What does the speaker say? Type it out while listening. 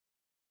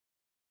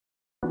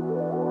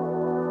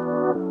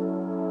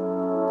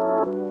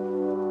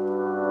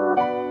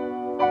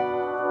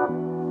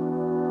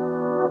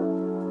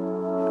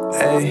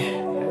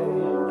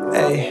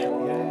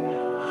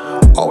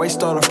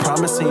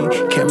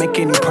promising. Can't make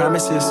any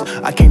promises.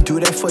 I can't do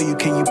that for you.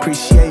 Can you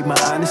appreciate my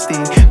honesty?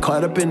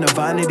 Caught up in the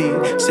vanity.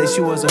 Say she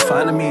wasn't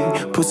fond of me.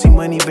 Pussy,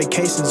 money,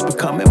 vacations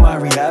becoming my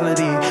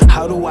reality.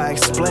 How do I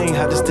explain?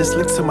 How does this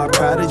link to my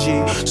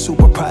prodigy?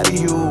 Super proud of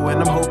you, and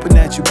I'm hoping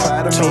that you're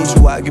proud of me. Told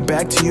you I'd get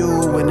back to you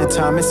when the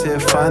time is here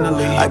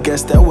finally. I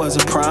guess that was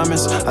a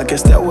promise. I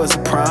guess that was a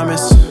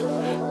promise.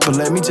 But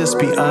let me just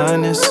be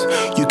honest.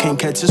 You can't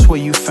catch us where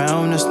you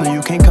found us. No,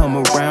 you can't come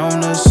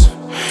around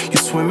us. You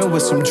swimming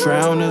with some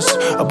drowners,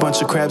 a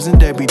bunch of crabs and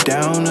Debbie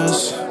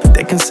Downers.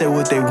 They can say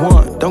what they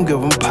want, don't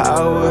give them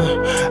power.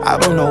 I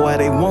don't know why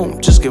they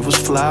won't, just give us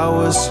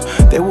flowers.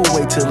 They will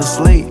wait till it's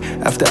late,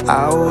 after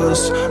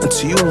hours,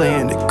 until you lay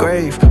in the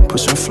grave,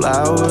 pushing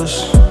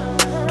flowers.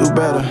 Do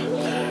better.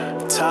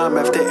 Time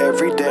after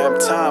every damn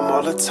time,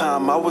 all the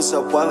time I was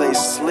up while they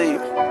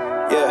sleep.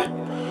 Yeah.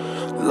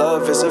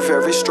 Love is a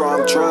very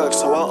strong drug,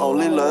 so I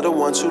only love the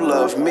ones who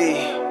love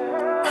me.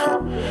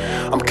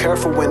 I'm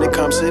careful when it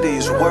comes to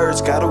these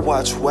words. Gotta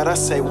watch what I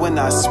say when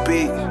I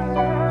speak.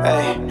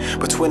 Hey,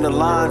 between the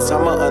lines,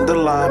 I'ma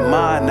underline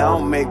mine. I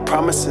don't make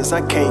promises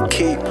I can't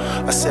keep.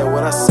 I said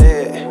what I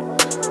said.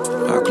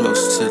 Our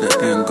close to the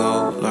end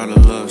goal. Lot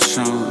of love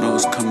shown, know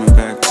it's coming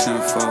back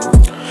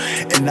tenfold.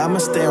 And I'ma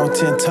stay on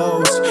 10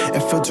 toes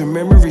and filter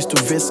memories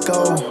through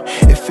Visco.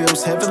 It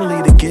feels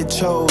heavenly to get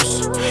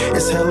chose.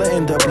 It's hella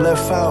end up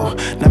left out.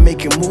 Not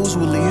making moves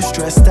will leave you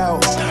stressed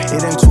out.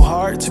 It ain't too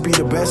hard to be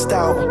the best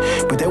out,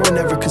 but they would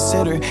never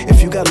consider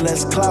if you got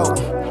less clout.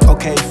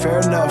 Okay, fair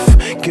enough.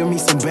 Give me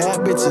some bad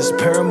bitches,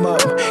 pair them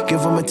up.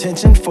 Give them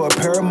attention for a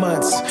pair of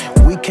months.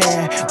 We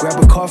can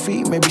grab a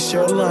coffee, maybe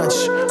share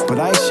lunch, but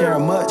I ain't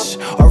sharing much.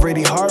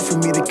 Already hard for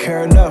me to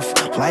care enough.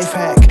 Life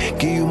hack,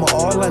 give you my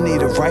all, I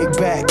need it right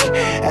back.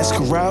 Ask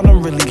around,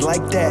 I'm really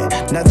like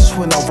that. Not just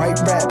when I write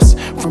raps.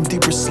 From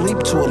deeper sleep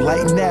to a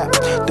light nap.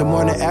 The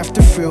morning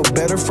after feel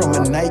better from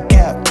a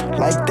nightcap.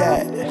 Like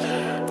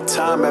that.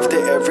 Time after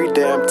every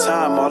damn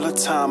time, all the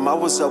time I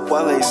was up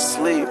while they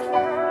sleep.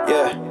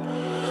 Yeah.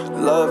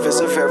 Love is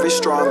a very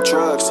strong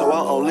drug, so I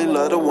only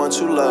love the ones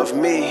who love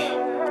me.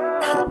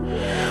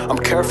 I'm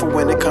careful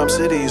when it comes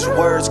to these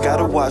words.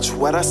 Gotta watch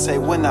what I say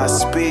when I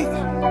speak.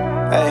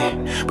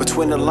 Hey,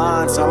 between the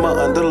lines, I'ma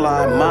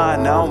underline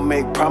mine. I don't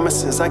make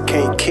promises I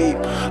can't keep.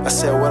 I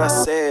said what I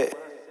said.